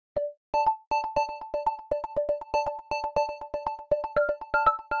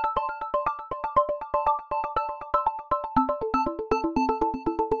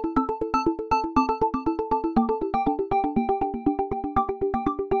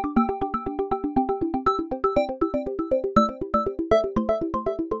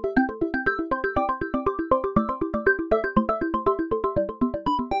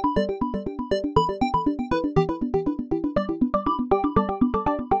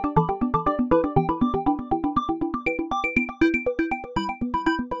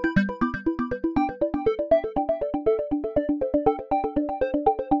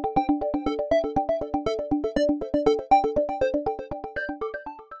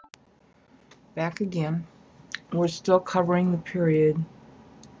back again. We're still covering the period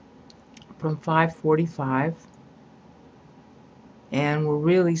from 545, and we're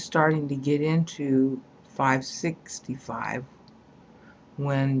really starting to get into 565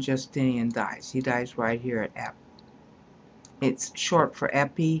 when Justinian dies. He dies right here at Ep. It's short for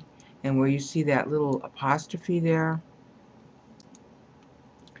Epi, and where you see that little apostrophe there,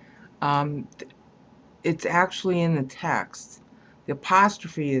 it's actually in the text. The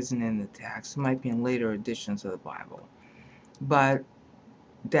apostrophe isn't in the text. It might be in later editions of the Bible. But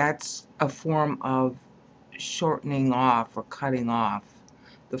that's a form of shortening off or cutting off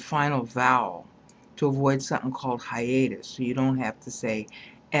the final vowel to avoid something called hiatus. So you don't have to say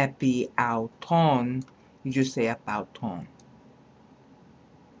epi-auton, you just say ep-auton.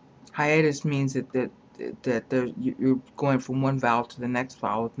 Hiatus means that you're going from one vowel to the next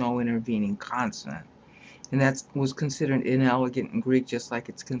vowel with no intervening consonant. And that was considered inelegant in Greek, just like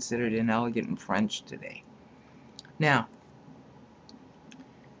it's considered inelegant in French today. Now,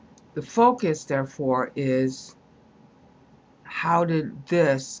 the focus, therefore, is how did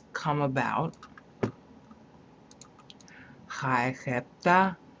this come about? Chai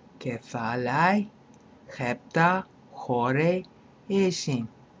chepta kephalai chepta chore eshin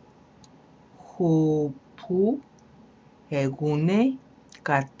hupu hegune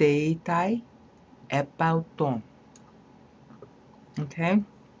kateitai epauton. Okay?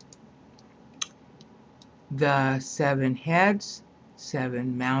 The 7 heads,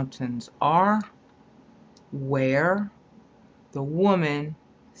 7 mountains are where the woman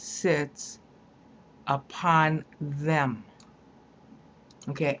sits upon them.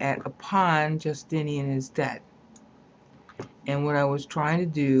 Okay, at upon, Justinian is dead. And what I was trying to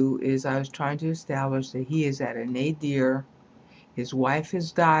do is I was trying to establish that he is at a nadir. His wife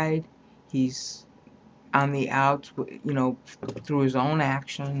has died. He's on the outs, you know, through his own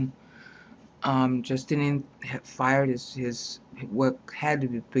action. Justinian had fired his what had to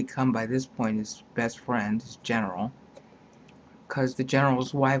become by this point his best friend, his general, because the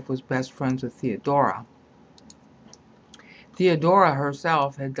general's wife was best friends with Theodora. Theodora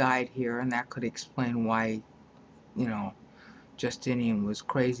herself had died here, and that could explain why, you know, Justinian was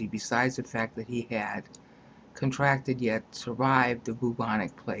crazy, besides the fact that he had contracted yet survived the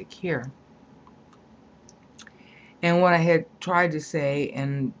bubonic plague here. And what I had tried to say,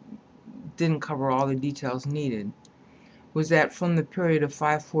 and didn't cover all the details needed, was that from the period of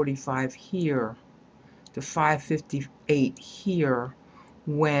 545 here to 558 here,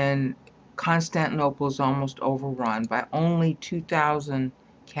 when Constantinople is almost overrun by only 2,000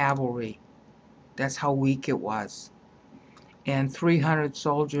 cavalry, that's how weak it was, and 300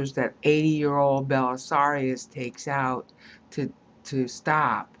 soldiers that 80-year-old Belisarius takes out to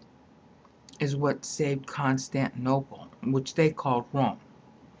stop, is what saved Constantinople, which they called Rome.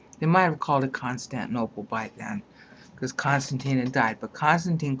 They might have called it Constantinople by then, because Constantine had died, but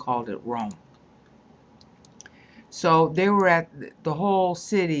Constantine called it Rome. So they were at, the whole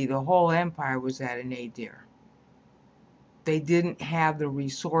city, the whole empire was at a nadir. They didn't have the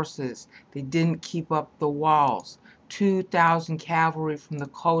resources. They didn't keep up the walls. 2,000 cavalry from the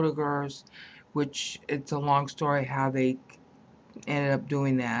Kodagers, which it's a long story how they ended up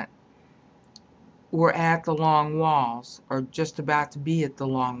doing that, were at the long walls, or just about to be at the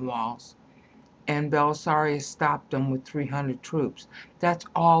long walls. And Belisarius stopped them with 300 troops. That's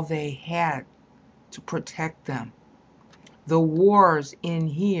all they had to protect them. The wars in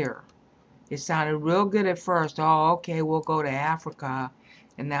here, it sounded real good at first. Oh, okay, we'll go to Africa.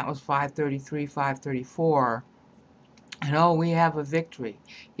 And that was 533, 534. And oh, we have a victory.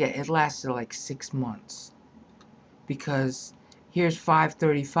 Yeah, it lasted like 6 months. Because here's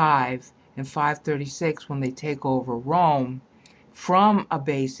 535 and 536 when they take over Rome from a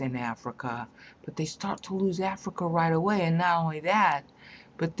base in Africa. But they start to lose Africa right away. And not only that,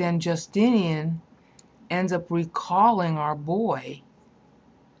 but then Justinian ends up recalling our boy,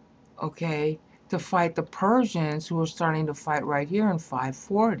 okay, to fight the Persians, who were starting to fight right here in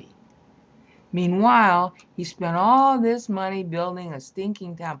 540. Meanwhile, he spent all this money building a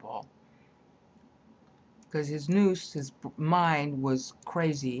stinking temple because his nous, his mind, was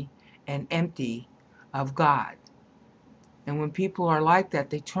crazy and empty of God. And when people are like that,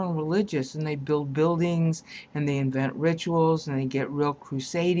 they turn religious and they build buildings and they invent rituals and they get real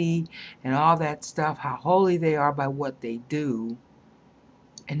crusady and all that stuff, how holy they are by what they do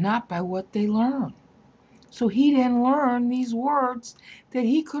and not by what they learn. So he didn't learn these words that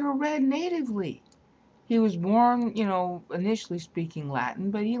he could have read natively. He was born, you know, initially speaking Latin,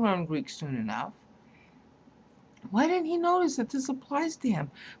 but he learned Greek soon enough. Why didn't he notice that this applies to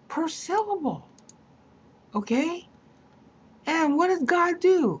him per syllable? Okay? And what did God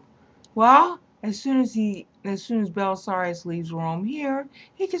do? Well, as soon as Belisarius leaves Rome here,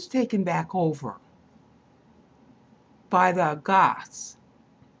 he gets taken back over by the Goths.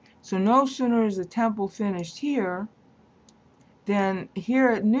 So no sooner is the temple finished here, then here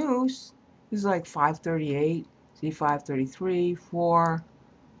at Neus is like 538, see 533, 4,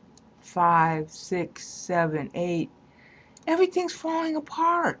 5, 6, 7, 8. Everything's falling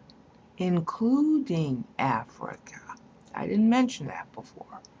apart, including Africa. I didn't mention that before.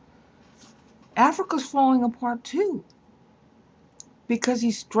 Africa's falling apart too, because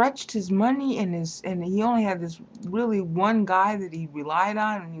he stretched his money and he only had this really one guy that he relied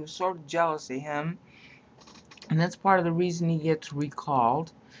on, and he was sort of jealous of him. And that's part of the reason he gets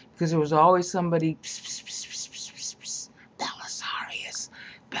recalled, because there was always somebody,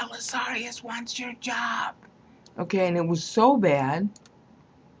 Belisarius wants your job. Okay, and it was so bad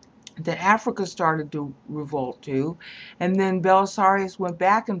that Africa started to revolt too, and then Belisarius went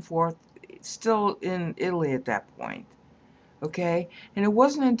back and forth, still in Italy at that point. Okay, and it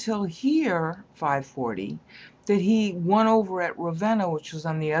wasn't until here, 540, that he won over at Ravenna, which was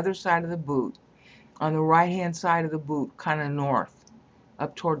on the other side of the boot, on the right-hand side of the boot, kind of north,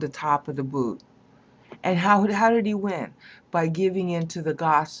 up toward the top of the boot. And how did he win? By giving in to the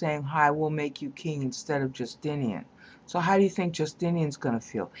Goths, saying, "I will make you king," instead of Justinian. So how do you think Justinian's going to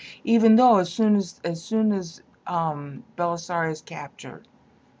feel? Even though as soon as Belisarius captured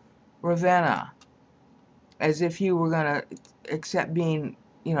Ravenna, as if he were going to accept being,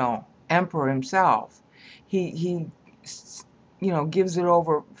 emperor himself, he gives it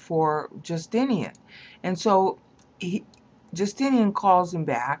over for Justinian. And so Justinian calls him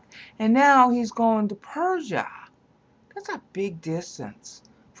back, and now he's going to Persia. That's a big distance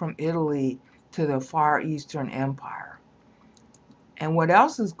from Italy to the Far Eastern Empire. And what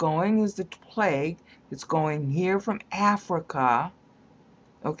else is going is the plague that's going here from Africa,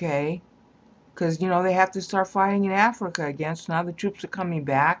 okay? Because, they have to start fighting in Africa again. So now the troops are coming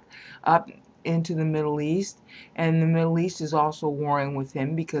back up into the Middle East. And the Middle East is also warring with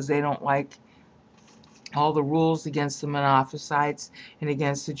him because they don't like all the rules against the Monophysites and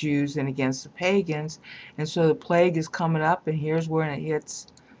against the Jews and against the pagans. And so the plague is coming up, and here's where it hits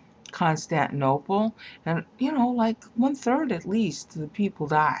Constantinople. And, like 1/3 at least of the people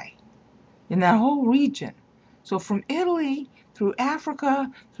die in that whole region. So from Italy through Africa,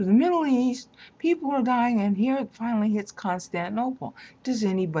 through the Middle East, people are dying, and here it finally hits Constantinople. Does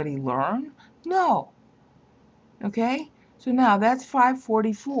anybody learn? No. Okay? So now that's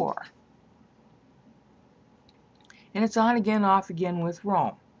 544. And it's on again, off again with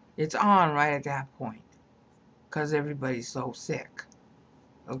Rome. It's on right at that point, because everybody's so sick.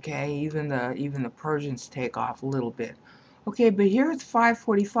 Okay? Even the Persians take off a little bit. Okay, but here it's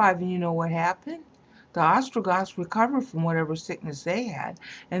 545, and you know what happened? The Ostrogoths recovered from whatever sickness they had,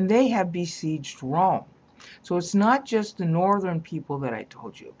 and they have besieged Rome. So it's not just the northern people that I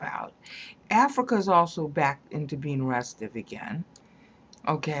told you about. Africa is also back into being restive again.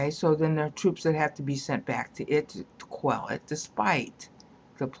 Okay, so then there are troops that have to be sent back to it to quell it, despite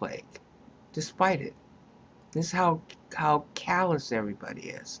the plague. Despite it. This is how callous everybody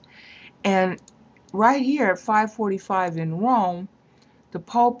is. And right here at 545 in Rome, the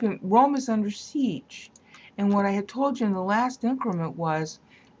Pope in Rome is under siege. And what I had told you in the last increment was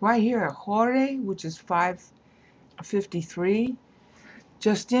right here at Hore, which is 553,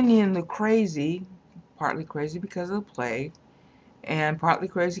 Justinian the Crazy, partly crazy because of the plague, and partly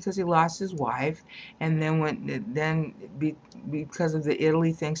crazy because he lost his wife, and then because of the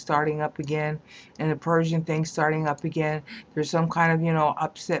Italy thing starting up again and the Persian thing starting up again, there's some kind of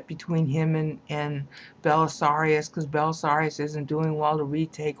upset between him and Belisarius, because Belisarius isn't doing well to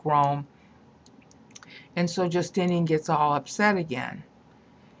retake Rome, and so Justinian gets all upset again.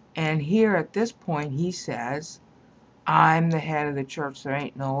 And here at this point he says, "I'm the head of the church, there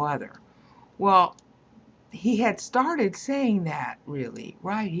ain't no other." Well, he had started saying that really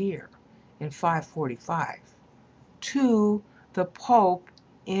right here in 545 to the Pope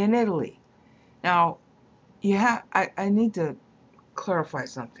in Italy. Now, I need to clarify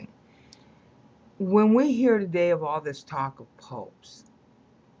something. When we hear today of all this talk of popes,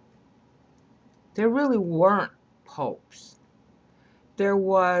 there really weren't popes. There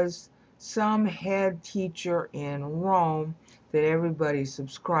was some head teacher in Rome that everybody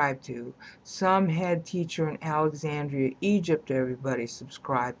subscribed to, some head teacher in Alexandria, Egypt, everybody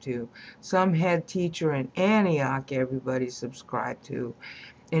subscribed to, some head teacher in Antioch, everybody subscribed to,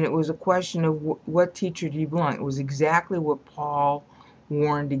 and it was a question of what teacher do you belong. It was exactly what Paul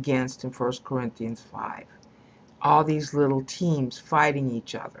warned against in 1 Corinthians 5. All these little teams fighting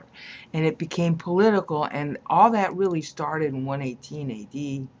each other, and it became political, and all that really started in 118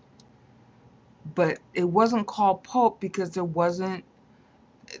 AD. but it wasn't called Pope because there wasn't,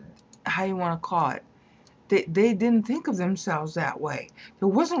 how you want to call it, they didn't think of themselves that way. There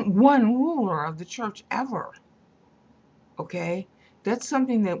wasn't one ruler of the church ever. Okay? That's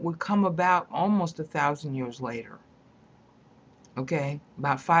something that would come about almost 1,000 years later. Okay?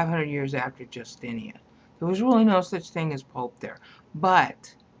 About 500 years after Justinian. There was really no such thing as Pope there.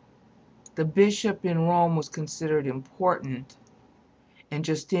 But the bishop in Rome was considered important, and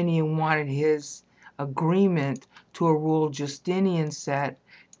Justinian wanted his agreement to a rule Justinian set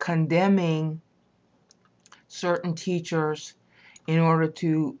condemning certain teachers in order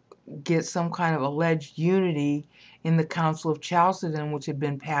to get some kind of alleged unity in the Council of Chalcedon, which had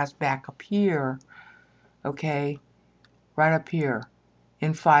been passed back up here, okay, right up here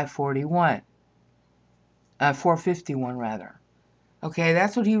in 541, 451 rather. Okay,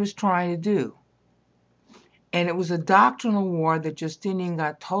 that's what he was trying to do. And it was a doctrinal war that Justinian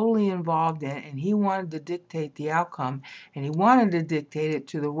got totally involved in, and he wanted to dictate the outcome, and he wanted to dictate it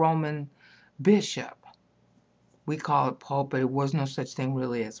to the Roman bishop. We call it Pope, but it was no such thing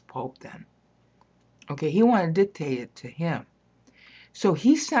really as Pope then. Okay, he wanted to dictate it to him. So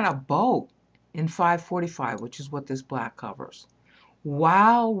he sent a boat in 545, which is what this black covers.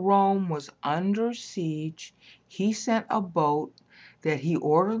 While Rome was under siege, he sent a boat that he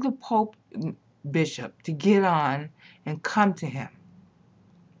ordered the Pope bishop to get on and come to him,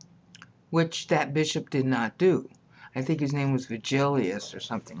 which that bishop did not do. I think his name was Vigilius or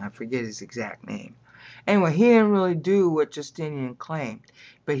something. I forget his exact name. Anyway, he didn't really do what Justinian claimed,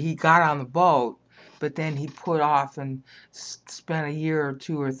 but he got on the boat, but then he put off and spent a year or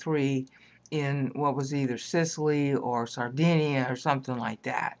two or three in what was either Sicily or Sardinia or something like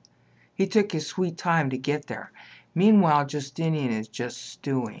that. He took his sweet time to get there. Meanwhile, Justinian is just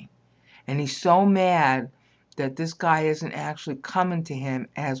stewing. And he's so mad that this guy isn't actually coming to him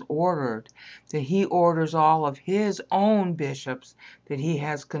as ordered, that he orders all of his own bishops that he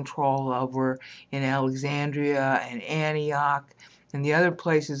has control over in Alexandria and Antioch and the other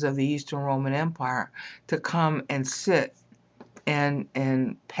places of the Eastern Roman Empire to come and sit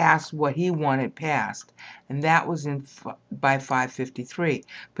and pass what he wanted passed. And that was by 553.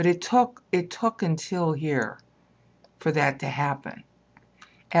 But it took until here for that to happen.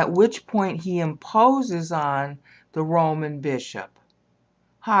 At which point he imposes on the Roman bishop,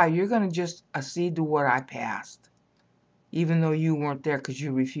 hi, you're going to just accede to what I passed, even though you weren't there because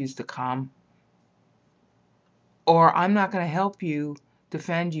you refused to come. Or I'm not going to help you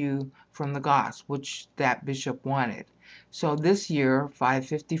defend you from the Goths, which that bishop wanted. So this year,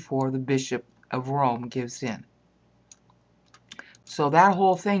 554, the bishop of Rome gives in. So that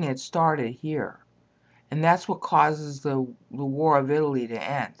whole thing had started here. And that's what causes the War of Italy to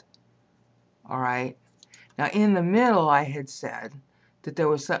end. All right? Now, in the middle, I had said that there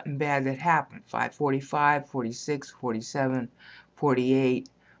was something bad that happened. 545, 46, 47, 48,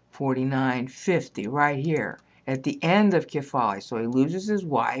 49, 50, right here. At the end of Cephali. So he loses his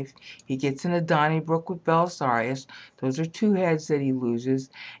wife. He gets into Donnybrook with Belisarius. Those are two heads that he loses.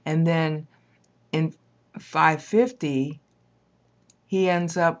 And then in 550, he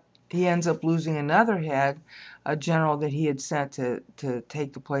ends up losing another head, a general that he had sent to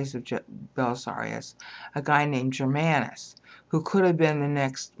take the place of Belisarius, a guy named Germanus, who could have been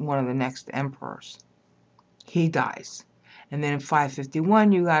one of the next emperors. He dies. And then in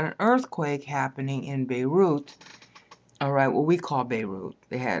 551, you got an earthquake happening in Beirut. All right, what we call Beirut.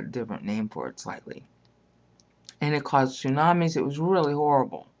 They had a different name for it slightly. And it caused tsunamis. It was really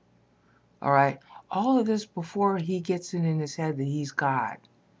horrible. All right, all of this before he gets it in his head that he's God.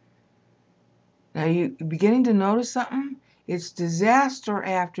 Now, you beginning to notice something? It's disaster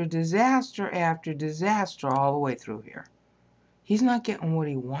after disaster after disaster all the way through here. He's not getting what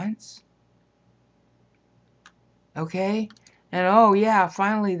he wants. Okay? And oh yeah,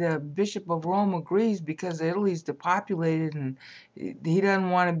 finally the Bishop of Rome agrees because Italy's depopulated and he doesn't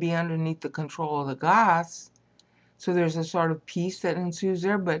want to be underneath the control of the Goths. So there's a sort of peace that ensues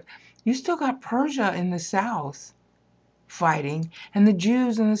there, but you still got Persia in the south fighting, and the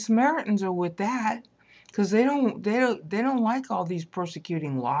Jews and the Samaritans are with that because they don't like all these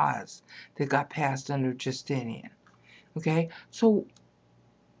persecuting laws that got passed under Justinian. Okay? So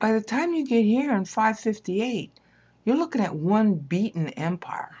by the time you get here in 558, you're looking at one beaten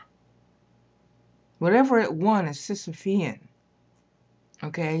empire. Whatever it won is Sisyphean.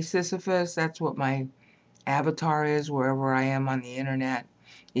 Okay, Sisyphus, that's what my avatar is wherever I am on the internet.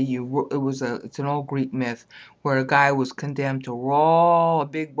 It's an old Greek myth where a guy was condemned to roll a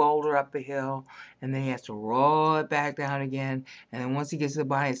big boulder up a hill, and then he has to roll it back down again, and then once he gets to the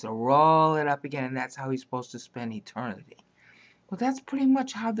bottom, he has to roll it up again, and that's how he's supposed to spend eternity. Well, that's pretty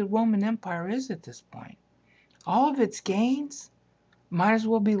much how the Roman Empire is at this point. All of its gains might as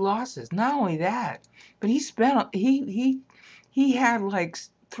well be losses. Not only that, but he had like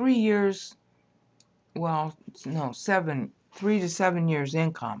 3 years, well, no, 3 to 7 years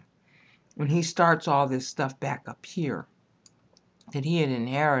income when he starts all this stuff back up here that he had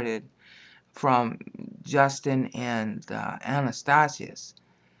inherited from Justin and Anastasius.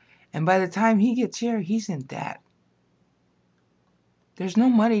 And by the time he gets here, he's in debt. There's no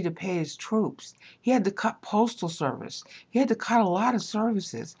money to pay his troops. He had to cut postal service. He had to cut a lot of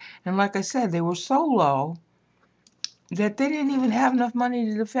services. And like I said, they were so low that they didn't even have enough money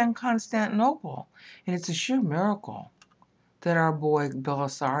to defend Constantinople. And it's a sheer miracle that our boy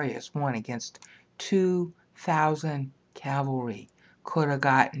Belisarius won against 2,000 cavalry. Could have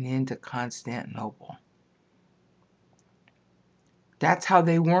gotten into Constantinople. That's how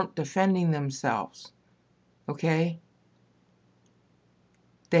they weren't defending themselves. Okay?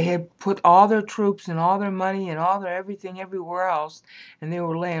 They had put all their troops and all their money and all their everything everywhere else, and they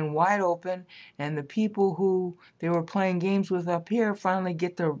were laying wide open, and the people who they were playing games with up here finally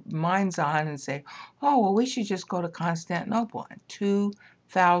get their minds on and say, oh, well, we should just go to Constantinople. And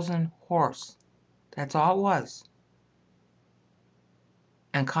 2,000 horse. That's all it was.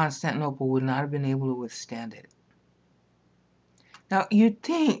 And Constantinople would not have been able to withstand it. Now, you'd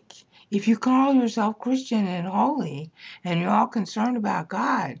think if you call yourself Christian and holy, and you're all concerned about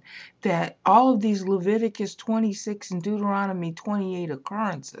God, that all of these Leviticus 26 and Deuteronomy 28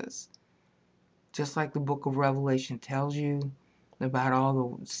 occurrences, just like the book of Revelation tells you about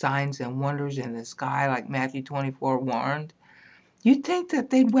all the signs and wonders in the sky, like Matthew 24 warned, you'd think that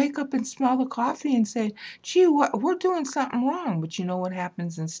they'd wake up and smell the coffee and say, gee, we're doing something wrong. But you know what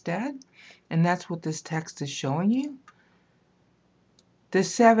happens instead? And that's what this text is showing you. The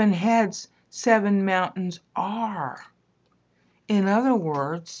 7 heads, 7 mountains are. In other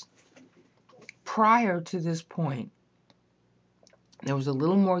words, prior to this point, there was a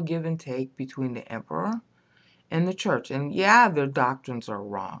little more give and take between the emperor and the church. And yeah, their doctrines are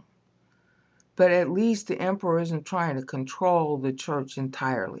wrong. But at least the emperor isn't trying to control the church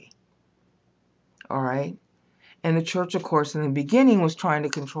entirely. All right? And the church, of course, in the beginning was trying to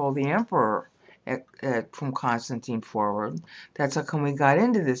control the emperor. From Constantine forward. That's how come we got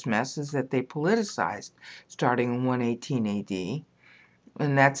into this mess, is that they politicized starting in 118 AD.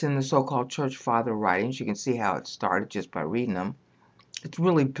 And that's in the so-called church father writings. You can see how it started just by reading them. It's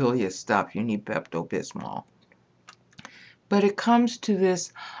really bilious stuff. You need Pepto-Bismol. But it comes to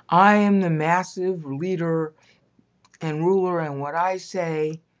this, I am the massive leader and ruler, and what I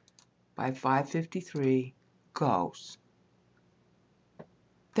say by 553 goes.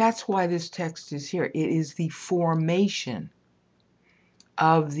 That's why this text is here. It is the formation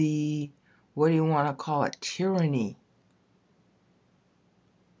of the, what do you want to call it, tyranny.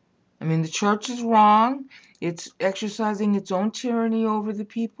 I mean, the church is wrong. It's exercising its own tyranny over the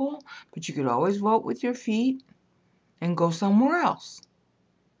people, but you could always vote with your feet and go somewhere else.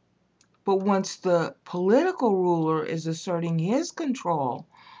 But once the political ruler is asserting his control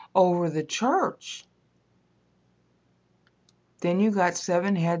over the church, then you got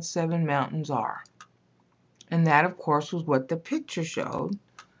 7 heads, 7 mountains are. And that, of course, was what the picture showed.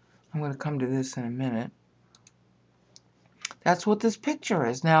 I'm going to come to this in a minute. That's what this picture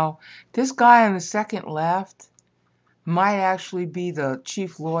is. Now, this guy on the second left might actually be the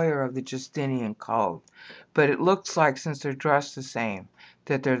chief lawyer of the Justinian Code. But it looks like, since they're dressed the same,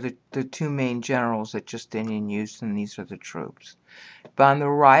 that they're the 2 main generals that Justinian used, and these are the troops. But on the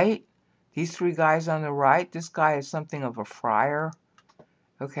right, these 3 guys on the right, this guy is something of a friar.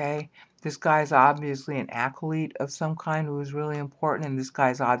 Okay? This guy is obviously an acolyte of some kind who is really important, and this guy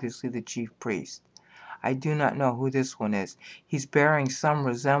is obviously the chief priest. I do not know who this one is. He's bearing some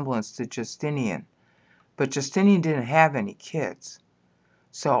resemblance to Justinian, but Justinian didn't have any kids.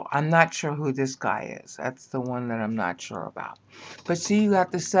 So I'm not sure who this guy is. That's the one that I'm not sure about. But see, you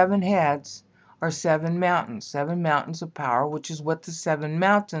got the 7 heads, or 7 mountains of power, which is what the 7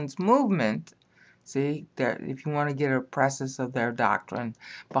 mountains movement, see, if you want to get a preface of their doctrine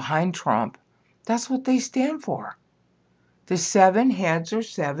behind Trump, that's what they stand for. The 7 heads are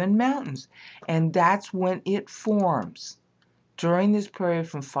 7 mountains, and that's when it forms during this period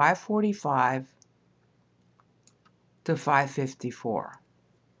from 545 to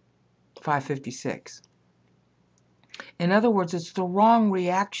 556. In other words, it's the wrong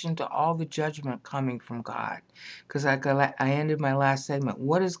reaction to all the judgment coming from God. Because I ended my last segment.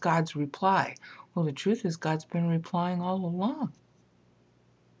 What is God's reply? Well, the truth is God's been replying all along.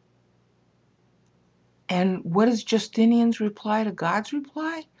 And what is Justinian's reply to God's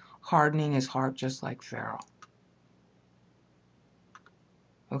reply? Hardening his heart just like Pharaoh.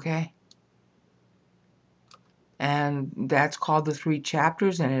 Okay? And that's called the Three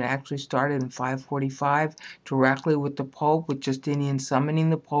Chapters, and it actually started in 545 directly with the Pope, with Justinian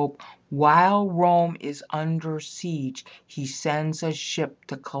summoning the Pope. While Rome is under siege, he sends a ship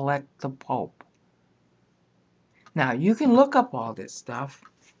to collect the Pope. Now, you can look up all this stuff.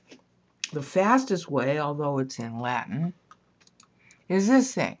 The fastest way, although it's in Latin, is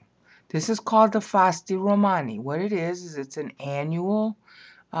this thing. This is called the Fasti Romani. What it is it's an annual,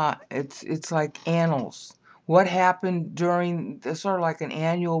 it's like annals. What happened during, sort of like an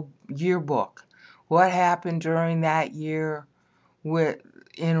annual yearbook. What happened during that year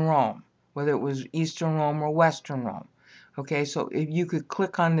in Rome, whether it was Eastern Rome or Western Rome. Okay, so if you could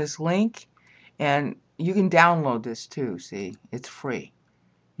click on this link, and you can download this too, see, it's free.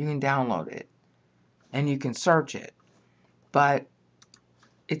 You can download it, and you can search it, but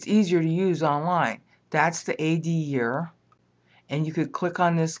it's easier to use online. That's the AD year, and you could click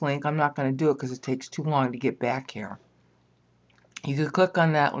on this link. I'm not going to do it because it takes too long to get back here. You could click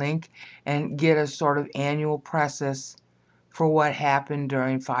on that link and get a sort of annual precis for what happened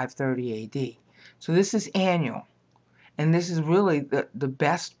during 530 AD. So this is annual, and this is really the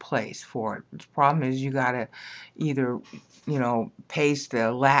best place for it. The problem is you got to either, paste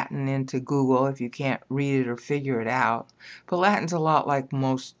the Latin into Google if you can't read it or figure it out. But Latin's a lot like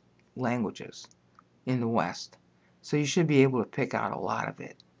most languages in the West. So you should be able to pick out a lot of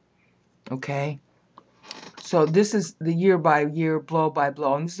it. Okay? So this is the year by year, blow by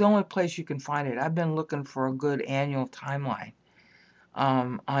blow, and this is the only place you can find it. I've been looking for a good annual timeline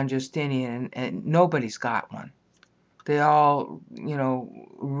on Justinian, and nobody's got one. They all,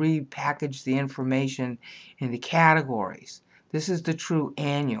 repackage the information into categories. This is the true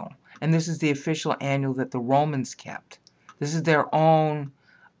annual, and this is the official annual that the Romans kept. This is their own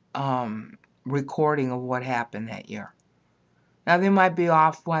recording of what happened that year. Now, they might be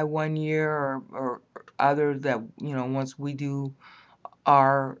off by 1 year or other that, once we do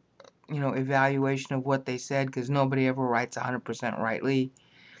our, evaluation of what they said, because nobody ever writes 100% rightly.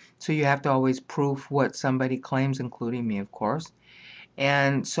 So you have to always proof what somebody claims, including me, of course.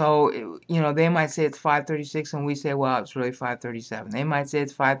 And so, they might say it's 536 and we say, well, it's really 537. They might say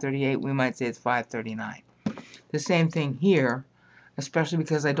it's 538. We might say it's 539. The same thing here, especially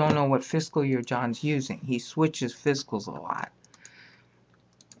because I don't know what fiscal year John's using. He switches fiscals a lot.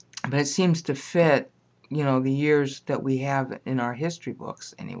 But it seems to fit, the years that we have in our history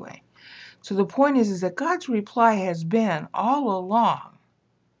books anyway. So the point is that God's reply has been all along,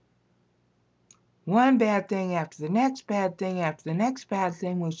 one bad thing after the next bad thing after the next bad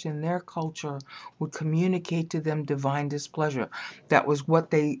thing, which in their culture would communicate to them divine displeasure.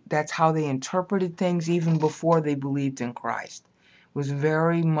 That's how they interpreted things even before they believed in Christ. It was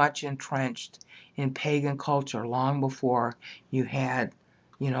very much entrenched in pagan culture long before you had,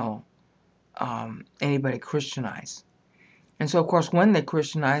 anybody Christianized. And so, of course, when they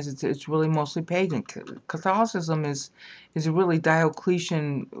Christianize, it's really mostly pagan. Catholicism is really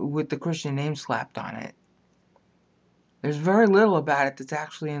Diocletian with the Christian name slapped on it. There's very little about it that's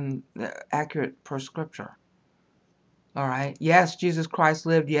actually accurate per Scripture. All right? Yes, Jesus Christ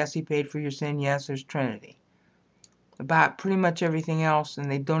lived. Yes, He paid for your sin. Yes, there's Trinity. About pretty much everything else,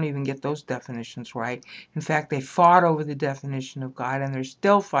 and they don't even get those definitions right. In fact, they fought over the definition of God, and they're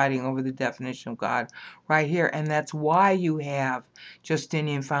still fighting over the definition of God right here. And that's why you have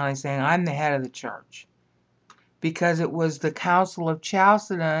Justinian finally saying, I'm the head of the church. Because it was the Council of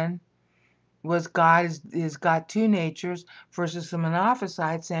Chalcedon, was God is got two natures, versus the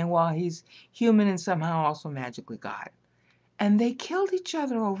Monophysites saying, well, he's human and somehow also magically God. And they killed each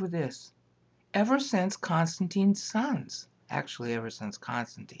other over this. Ever since Constantine's sons, actually ever since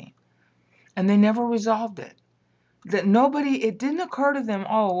Constantine. And they never resolved it. It didn't occur to them,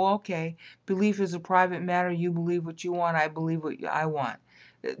 oh, well, okay, belief is a private matter, you believe what you want, I believe what I want.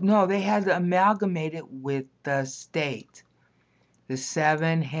 No, they had to amalgamate it with the state. The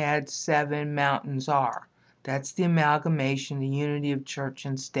 7 heads, 7 mountains are. That's the amalgamation, the unity of church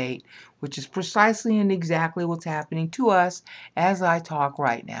and state, which is precisely and exactly what's happening to us as I talk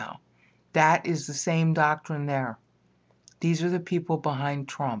right now. That is the same doctrine there. These are the people behind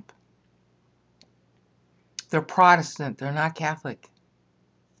Trump. They're Protestant, they're not Catholic.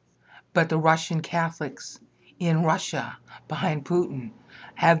 But the Russian Catholics in Russia behind Putin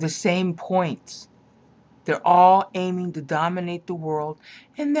have the same points. They're all aiming to dominate the world,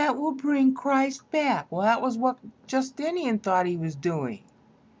 and that will bring Christ back. Well, that was what Justinian thought he was doing.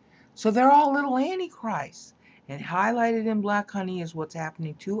 So they're all little antichrists. And highlighted in black honey is what's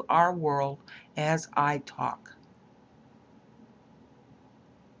happening to our world as I talk.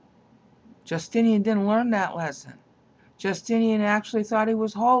 Justinian didn't learn that lesson. Justinian actually thought he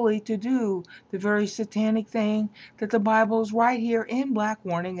was holy to do the very satanic thing that the Bible is right here in black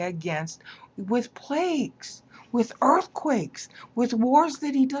warning against, with plagues, with earthquakes, with wars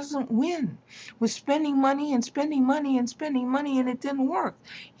that he doesn't win, with spending money and spending money and spending money, and it didn't work.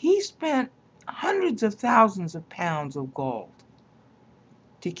 He spent hundreds of thousands of pounds of gold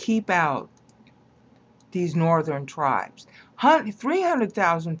to keep out these northern tribes.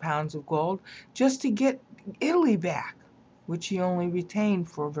 300,000 pounds of gold just to get Italy back, which he only retained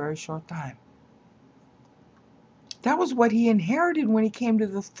for a very short time. That was what he inherited when he came to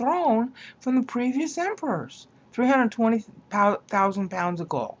the throne from the previous emperors. 320,000 pounds of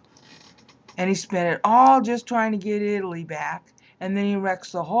gold. And he spent it all just trying to get Italy back. And then he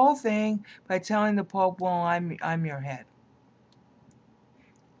wrecks the whole thing by telling the Pope, well, I'm your head.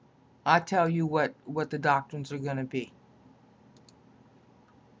 I'll tell you what the doctrines are going to be.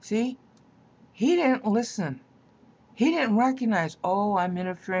 See? He didn't listen. He didn't recognize, oh, I'm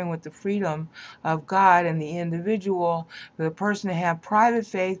interfering with the freedom of God and the individual, for the person to have private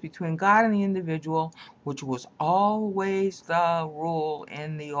faith between God and the individual, which was always the rule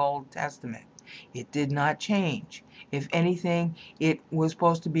in the Old Testament. It did not change. If anything, it was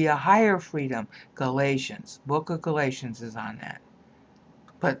supposed to be a higher freedom. Galatians, book of Galatians is on that.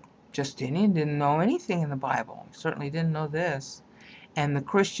 But Justinian didn't know anything in the Bible. He certainly didn't know this. And the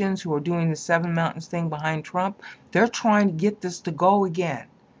Christians who are doing the Seven Mountains thing behind Trump, they're trying to get this to go again.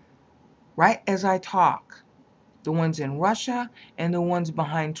 Right as I talk. The ones in Russia and the ones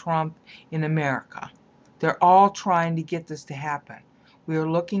behind Trump in America. They're all trying to get this to happen. We are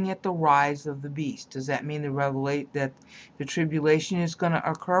looking at the rise of the beast. Does that mean that the tribulation is going to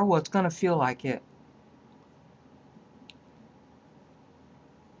occur? Well, it's going to feel like it.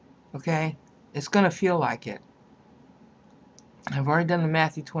 Okay? It's going to feel like it. I've already done the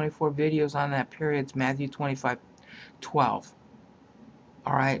Matthew 24 videos on that period. It's Matthew 25:12.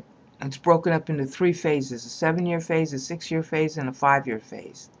 All right? It's broken up into 3 phases, a 7-year phase, a 6-year phase, and a 5-year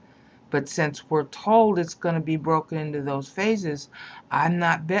phase. But since we're told it's going to be broken into those phases, I'm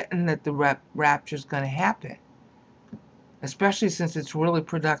not betting that the rapture is going to happen. Especially since it's really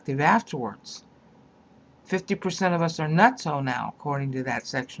productive afterwards. 50% of us are nutso now, according to that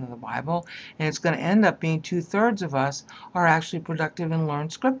section of the Bible, and it's going to end up being 2/3 of us are actually productive and learn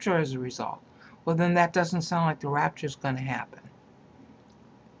Scripture as a result. Well, then that doesn't sound like the rapture is going to happen.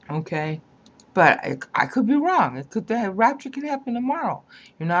 Okay? But I could be wrong. The rapture can happen tomorrow.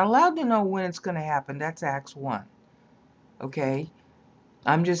 You're not allowed to know when it's going to happen. That's Acts 1. Okay?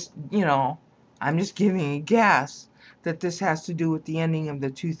 I'm just giving a guess that this has to do with the ending of the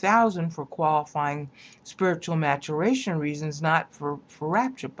 2000 for qualifying spiritual maturation reasons, not for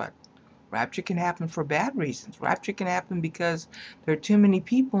rapture. But rapture can happen for bad reasons. Rapture can happen because there are too many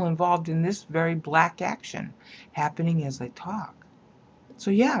people involved in this very black action happening as I talk. So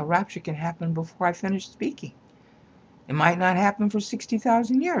yeah, rapture can happen before I finish speaking. It might not happen for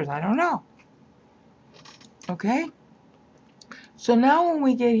 60,000 years. I don't know. Okay? So now when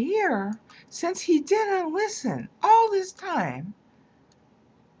we get here, since he didn't listen all this time,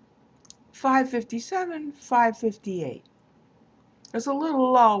 557, 558. There's a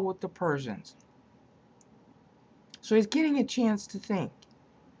little lull with the Persians. So he's getting a chance to think.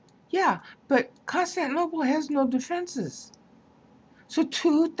 Yeah, but Constantinople has no defenses. So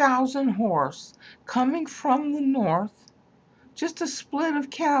 2,000 horse coming from the north, just a split of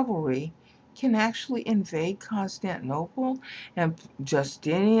cavalry, can actually invade Constantinople, and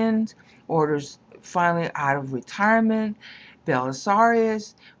Justinian orders finally out of retirement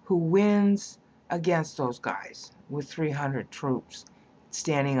Belisarius, who wins against those guys with 300 troops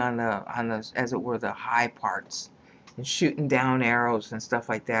standing on the as it were the high parts and shooting down arrows and stuff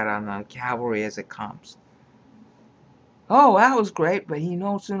like that on the cavalry as it comes. Oh, that was great, but he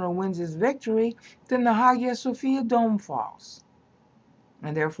no sooner wins his victory than the Hagia Sophia dome falls.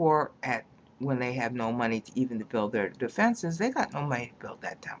 And therefore, when they have no money to build their defenses, they got no money to build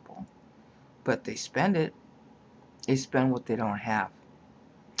that temple. But they spend it. They spend what they don't have.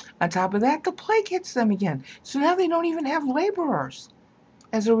 On top of that, the plague hits them again. So now they don't even have laborers.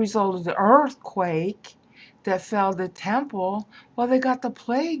 As a result of the earthquake that fell the temple, well, they got the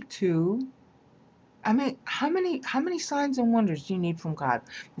plague too. I mean, how many signs and wonders do you need from God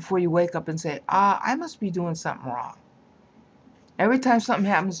before you wake up and say, I must be doing something wrong? Every time something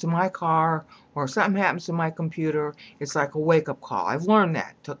happens to my car or something happens to my computer, it's like a wake-up call. I've learned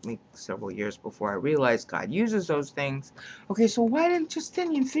that. It took me several years before I realized God uses those things. Okay, so why didn't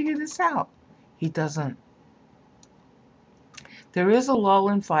Justinian figure this out? He doesn't. There is a lull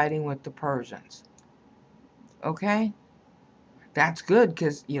in fighting with the Persians. Okay? That's good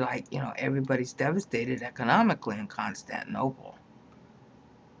because everybody's devastated economically in Constantinople.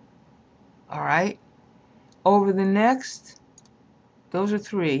 All right. Over the next, those are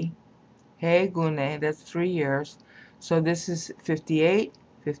 3. Hey, Gune, that's 3 years. So this is 58,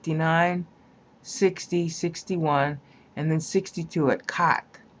 59, 60, 61, and then 62 at Kat.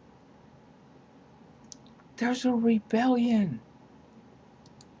 There's a rebellion.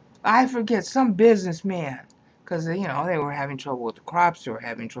 I forget, some businessman, because they were having trouble with the crops, they were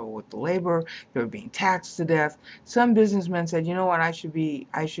having trouble with the labor, they were being taxed to death. Some businessmen said, you know what, I should be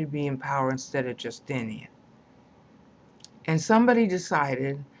in power instead of Justinian. And somebody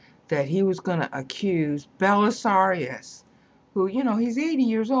decided that he was going to accuse Belisarius, who, he's 80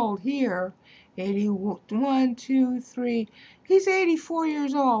 years old here. 81, 2, 3. He's 84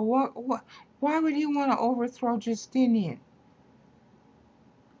 years old. Why would he want to overthrow Justinian?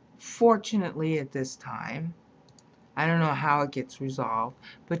 Fortunately, at this time, I don't know how it gets resolved,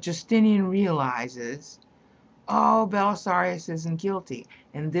 but Justinian realizes, oh, Belisarius isn't guilty.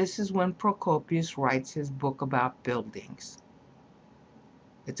 And this is when Procopius writes his book about buildings.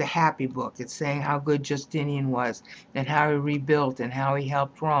 It's a happy book. It's saying how good Justinian was and how he rebuilt and how he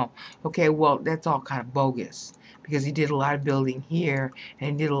helped Rome. Okay, well, that's all kind of bogus because he did a lot of building here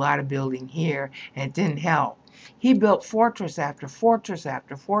and he did a lot of building here and it didn't help. He built fortress after fortress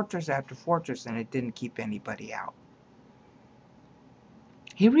after fortress after fortress and it didn't keep anybody out.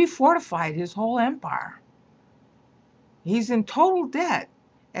 He refortified his whole empire. He's in total debt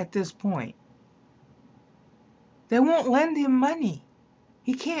at this point. They won't lend him money.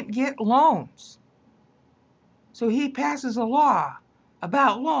 He can't get loans. So he passes a law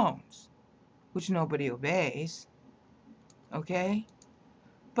about loans, which nobody obeys. Okay?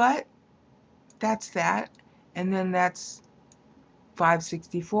 But that's that. And then that's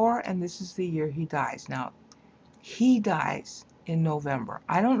 564, and this is the year he dies. Now, he dies in November.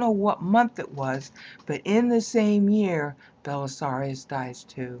 I don't know what month it was, but in the same year, Belisarius dies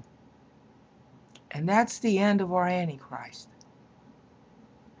too. And that's the end of our Antichrist.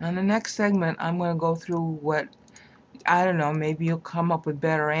 Now, in the next segment, I'm going to go through what, I don't know, maybe you'll come up with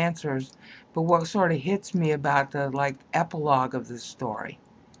better answers, but what sort of hits me about the, epilogue of this story.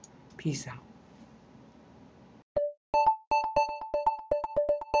 Peace out.